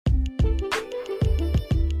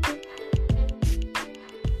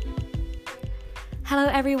Hello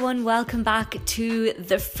everyone, welcome back to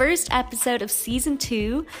the first episode of season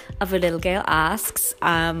 2 of A Little Girl Asks.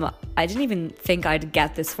 I didn't even think I'd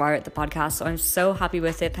get this far at the podcast, so I'm so happy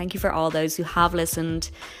with it. Thank you for all those who have listened.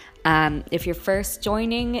 If you're first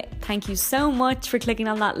joining, thank you so much for clicking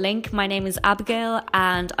on that link. My name is Abigail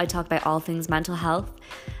and I talk about all things mental health.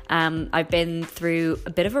 I've been through a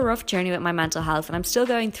bit of a rough journey with my mental health and I'm still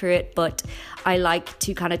going through it, but I like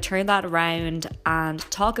to kind of turn that around and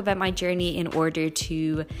talk about my journey in order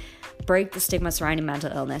to break the stigma surrounding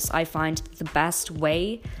mental illness. I find the best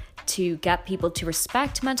way to get people to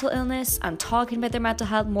respect mental illness and talking about their mental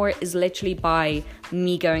health more is literally by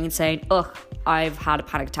me going and saying, I've had a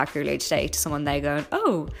panic attack earlier today, to someone they going,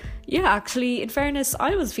 oh yeah, actually in fairness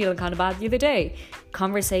I was feeling kind of bad the other day.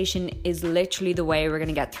 Conversation is literally the way we're going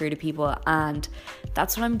to get through to people, and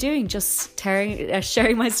that's what I'm doing, just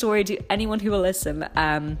sharing my story to anyone who will listen.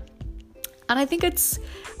 And I think it's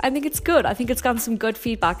good. I think it's gotten some good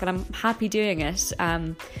feedback and I'm happy doing it.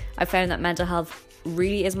 I found that mental health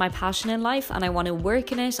really is my passion in life and I want to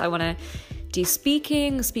work in it. I want to do speak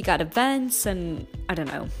at events, and I don't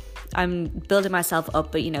know, I'm building myself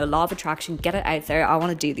up, but law of attraction, get it out there. I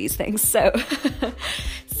want to do these things. So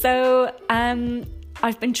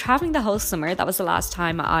I've been traveling the whole summer. That was the last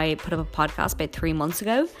time I put up a podcast, about 3 months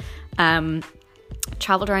ago.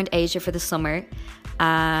 Traveled around Asia for the summer,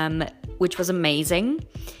 which was amazing.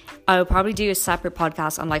 I'll probably do a separate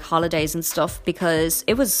podcast on like holidays and stuff because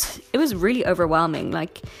it was really overwhelming.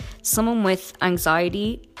 Like, someone with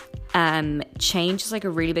anxiety, change is like a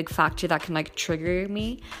really big factor that can like trigger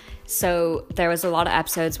me. So there was a lot of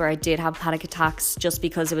episodes where I did have panic attacks just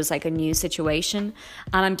because it was like a new situation,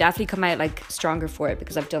 and I'm definitely come out like stronger for it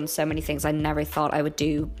because I've done so many things I never thought I would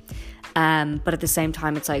do. But at the same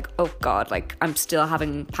time, it's like, oh God, like I'm still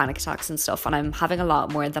having panic attacks and stuff, and I'm having a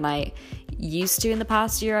lot more than I used to in the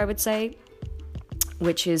past year, I would say,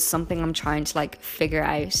 which is something I'm trying to like figure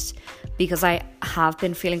out because I have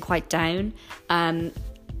been feeling quite down.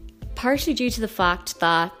 Partially due to the fact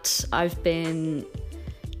that I've been,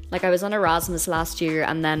 like, I was on Erasmus last year,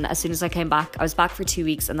 and then as soon as I came back, I was back for 2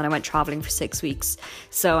 weeks, and then I went travelling for 6 weeks.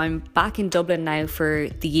 So I'm back in Dublin now for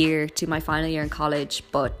the year, to my final year in college,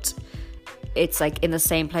 but it's like in the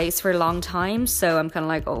same place for a long time. So I'm kind of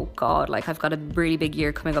like, oh God, like I've got a really big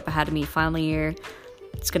year coming up ahead of me, final year.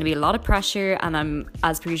 It's going to be a lot of pressure, and I'm,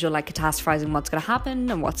 as per usual, like catastrophizing what's going to happen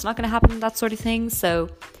and what's not going to happen, that sort of thing. So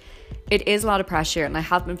it is a lot of pressure, and I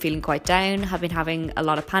have been feeling quite down, have been having a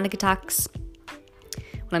lot of panic attacks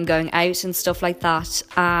when I'm going out and stuff like that,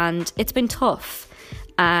 and it's been tough.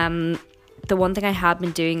 The one thing I have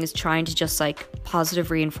been doing is trying to just like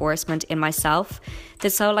positive reinforcement in myself.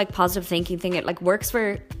 This whole like positive thinking thing, it like works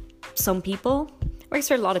for some people, works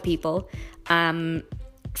for a lot of people.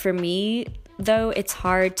 For me though, it's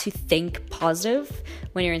hard to think positive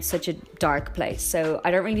when you're in such a dark place. So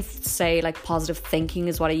I don't really say like positive thinking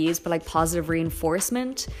is what I use, but like positive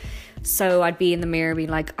reinforcement. So I'd be in the mirror being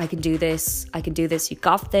like, I can do this, you've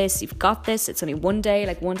got this, it's only one day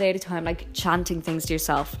at a time, like chanting things to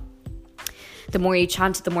yourself. The more you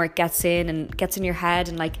chant it, the more it gets in your head,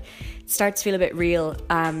 and like it starts to feel a bit real.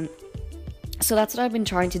 So that's what I've been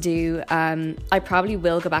trying to do. I probably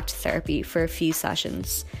will go back to therapy for a few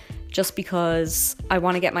sessions just because I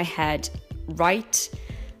want to get my head right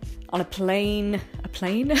on a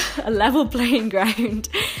level playing ground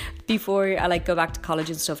before I like go back to college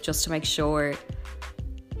and stuff, just to make sure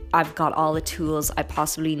I've got all the tools I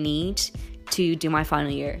possibly need to do my final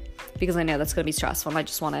year, because I know that's going to be stressful and I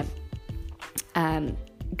just want to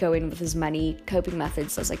go in with as many coping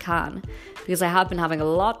methods as I can, because I have been having a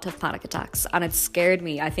lot of panic attacks and it scared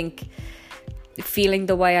me. I think feeling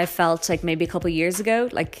the way I felt like maybe a couple of years ago,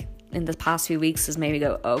 like in the past few weeks, has made me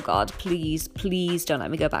go, oh God, please don't let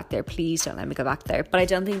me go back there, but I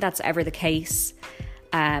don't think that's ever the case.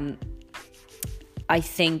 I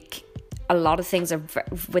think a lot of things are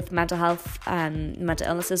with mental health and mental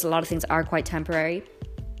illnesses, a lot of things are quite temporary.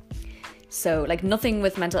 So like nothing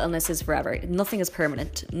with mental illness is forever. Nothing is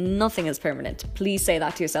permanent. Please say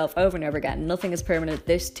that to yourself over and over again. Nothing is permanent.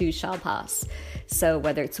 This too shall pass. So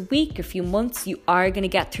whether it's a week or a few months, you are going to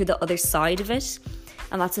get through the other side of it.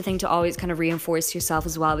 And that's the thing to always kind of reinforce yourself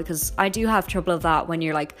as well, because I do have trouble of that when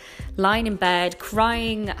you're like lying in bed,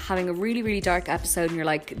 crying, having a really, really dark episode, and you're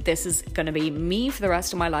like, this is going to be me for the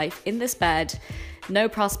rest of my life in this bed, no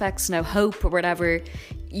prospects, no hope or whatever.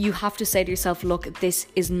 You have to say to yourself, look, this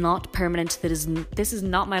is not permanent. This is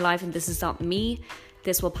not my life, and this is not me.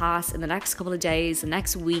 This will pass in the next couple of days, the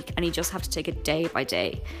next week, and you just have to take it day by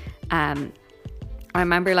day. I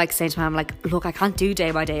remember like saying to my mom, like, look, I can't do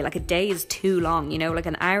day by day. Like a day is too long, like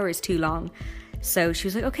an hour is too long. So she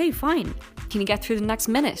was like, okay, fine. Can you get through the next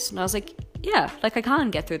minute? And I was like, yeah, like I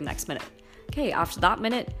can get through the next minute. Okay, after that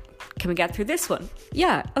minute, can we get through this one?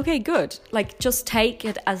 Yeah, okay, good. Like, just take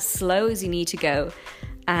it as slow as you need to go.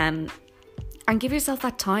 And give yourself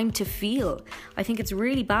that time to feel. I think it's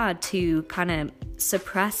really bad to kind of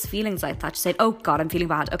suppress feelings like that. Just say, oh God, I'm feeling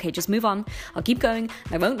bad. Okay, just move on. I'll keep going.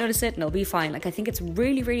 I won't notice it and it'll be fine. Like, I think it's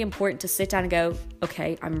really, really important to sit down and go,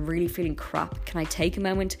 okay, I'm really feeling crap. Can I take a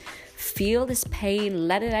moment, feel this pain,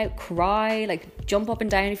 let it out, cry, like jump up and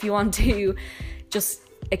down if you want to. Just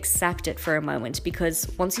accept it for a moment, because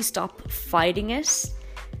once you stop fighting it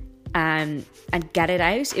and get it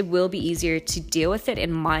out, it will be easier to deal with it,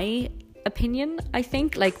 in my opinion. I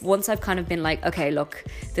think, like, once I've kind of been like, okay, look,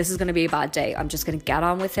 this is going to be a bad day, I'm just going to get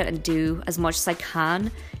on with it and do as much as I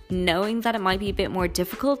can, knowing that it might be a bit more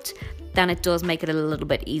difficult, then it does make it a little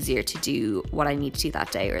bit easier to do what I need to do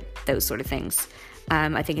that day, or those sort of things.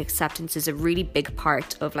 I think acceptance is a really big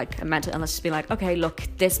part of like a mental illness, just be like, okay, look,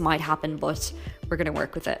 this might happen, but we're going to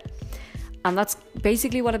work with it. And that's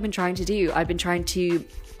basically what I've been trying to do. I've been trying to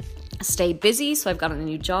stay busy, so I've gotten a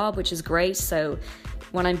new job, which is great. So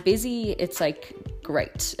when I'm busy, it's like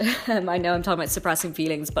great. I know I'm talking about suppressing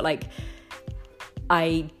feelings, but like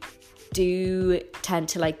I do tend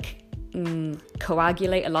to like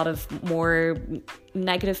coagulate a lot of more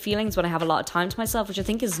negative feelings when I have a lot of time to myself, which I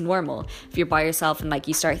think is normal if you're by yourself and like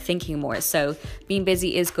you start thinking more. So being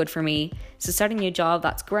busy is good for me. So starting a new job,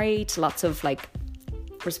 that's great. Lots of like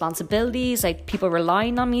responsibilities, like people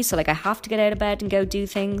relying on me, so like I have to get out of bed and go do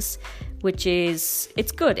things, which is,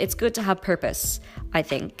 it's good to have purpose, I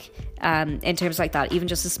think, in terms like that. Even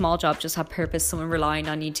just a small job, just have purpose, someone relying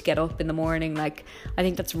on you to get up in the morning, like I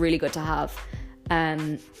think that's really good to have.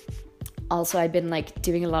 Also, I've been like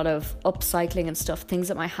doing a lot of upcycling and stuff, things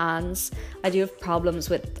at my hands. I do have problems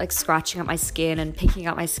with like scratching at my skin and picking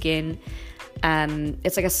at my skin.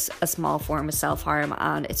 It's like a small form of self-harm,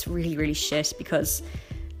 and it's really, really shit, because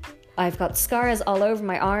I've got scars all over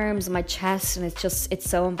my arms and my chest, and it's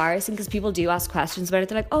so embarrassing, because people do ask questions about it.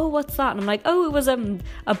 They're like, oh, what's that? And I'm like, oh, it was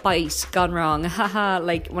a bite gone wrong, haha,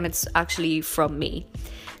 like when it's actually from me.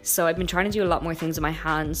 So I've been trying to do a lot more things with my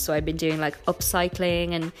hands. So I've been doing like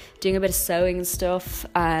upcycling and doing a bit of sewing and stuff.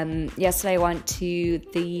 Yesterday I went to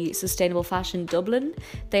the Sustainable Fashion Dublin.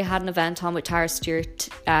 They had an event on with Tara Stewart,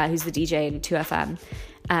 who's the DJ in 2FM,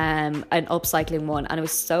 an upcycling one, and it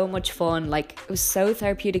was so much fun. Like, it was so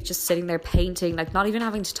therapeutic just sitting there painting, like not even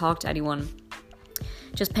having to talk to anyone,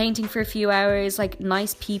 just painting for a few hours, like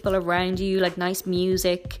nice people around you, like nice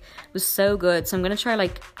music. It was so good. So I'm gonna try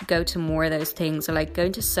like go to more of those things, or like go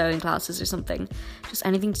into sewing classes or something, just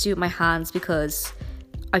anything to do with my hands, because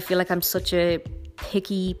I feel like I'm such a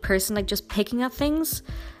picky person, like just picking at things,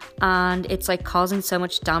 and it's like causing so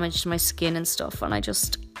much damage to my skin and stuff. And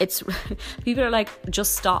it's people are like,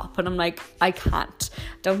 just stop, and I'm like, I can't.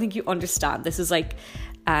 Don't think you understand. This is like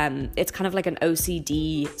it's kind of like an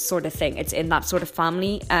OCD sort of thing. It's in that sort of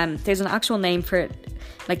family. There's an actual name for it,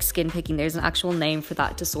 like skin picking. There's an actual name for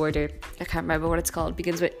that disorder. I can't remember what it's called. It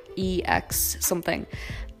begins with EX something,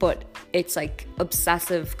 but it's like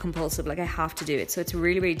obsessive compulsive. Like I have to do it. So it's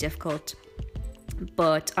really, really difficult.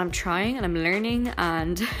 But I'm trying and I'm learning,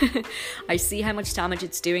 and I see how much damage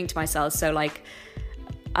it's doing to myself. So like,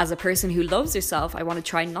 as a person who loves herself, I want to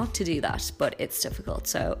try not to do that, but it's difficult.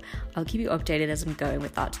 So I'll keep you updated as I'm going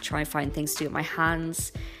with that, to try and find things to do with my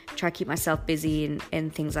hands, try to keep myself busy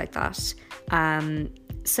and things like that.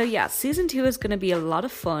 So yeah, season 2 is going to be a lot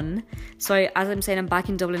of fun. So as I'm saying, I'm back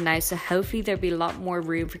in Dublin now, so hopefully there'll be a lot more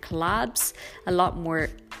room for collabs, a lot more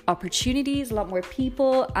opportunities, a lot more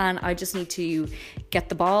people, and I just need to get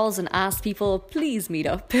the balls and ask people, please meet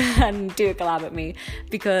up and do a collab with me,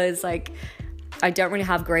 because like, I don't really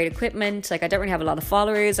have great equipment, like I don't really have a lot of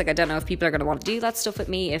followers, like I don't know if people are going to want to do that stuff with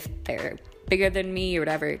me, if they're bigger than me or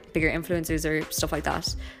whatever, bigger influencers or stuff like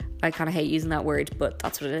that. I kind of hate using that word, but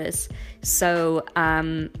that's what it is. So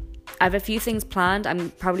I have a few things planned.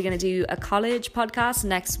 I'm probably going to do a college podcast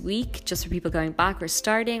next week, just for people going back or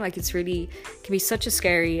starting. Like, it's really, it can be such a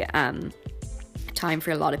scary time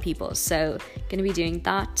for a lot of people, so going to be doing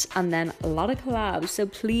that, and then a lot of collabs. So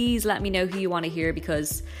please let me know who you want to hear,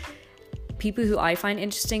 because people who I find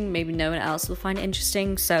interesting, maybe no one else will find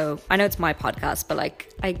interesting. So I know it's my podcast, but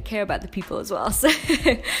like, I care about the people as well. So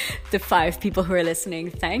the 5 people who are listening,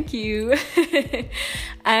 thank you.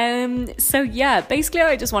 So yeah, basically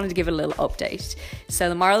I just wanted to give a little update. So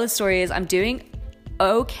the moral of the story is I'm doing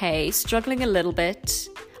okay, struggling a little bit.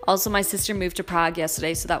 Also, my sister moved to Prague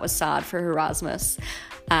yesterday, so that was sad for her Erasmus.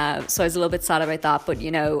 So I was a little bit sad about that, but you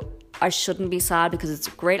know, I shouldn't be sad, because it's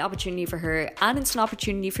a great opportunity for her, and it's an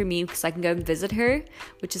opportunity for me, because I can go and visit her,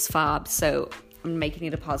 which is fab. So and making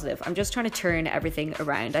it a positive. I'm just trying to turn everything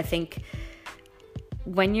around. I think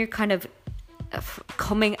when you're kind of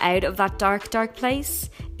coming out of that dark place,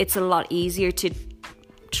 it's a lot easier to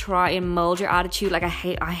try and mold your attitude. Like I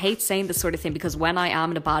hate saying this sort of thing, because when I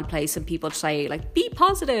am in a bad place and people say like, be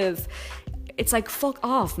positive, it's like, fuck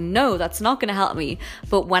off. No, that's not going to help me.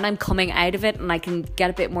 But when I'm coming out of it and I can get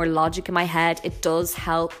a bit more logic in my head, it does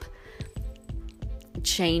help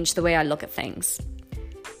change the way I look at things,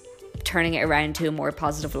 turning it around to a more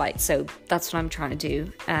positive light. So that's what I'm trying to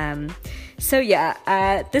do. So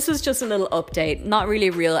yeah, this was just a little update, not really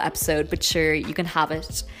a real episode, but sure, you can have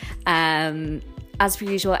it. As per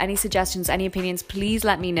usual, any suggestions, any opinions, please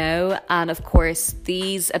let me know. And of course,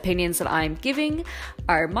 these opinions that I'm giving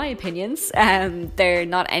are my opinions. They're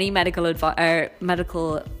not any medical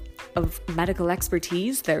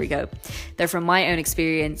expertise. There we go. They're from my own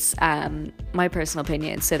experience, my personal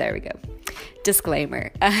opinion. So there we go.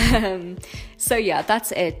 Disclaimer. So yeah,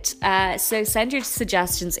 that's it. So send your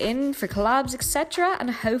suggestions in for collabs, etc.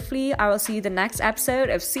 And hopefully I will see you the next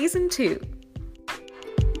episode of season 2.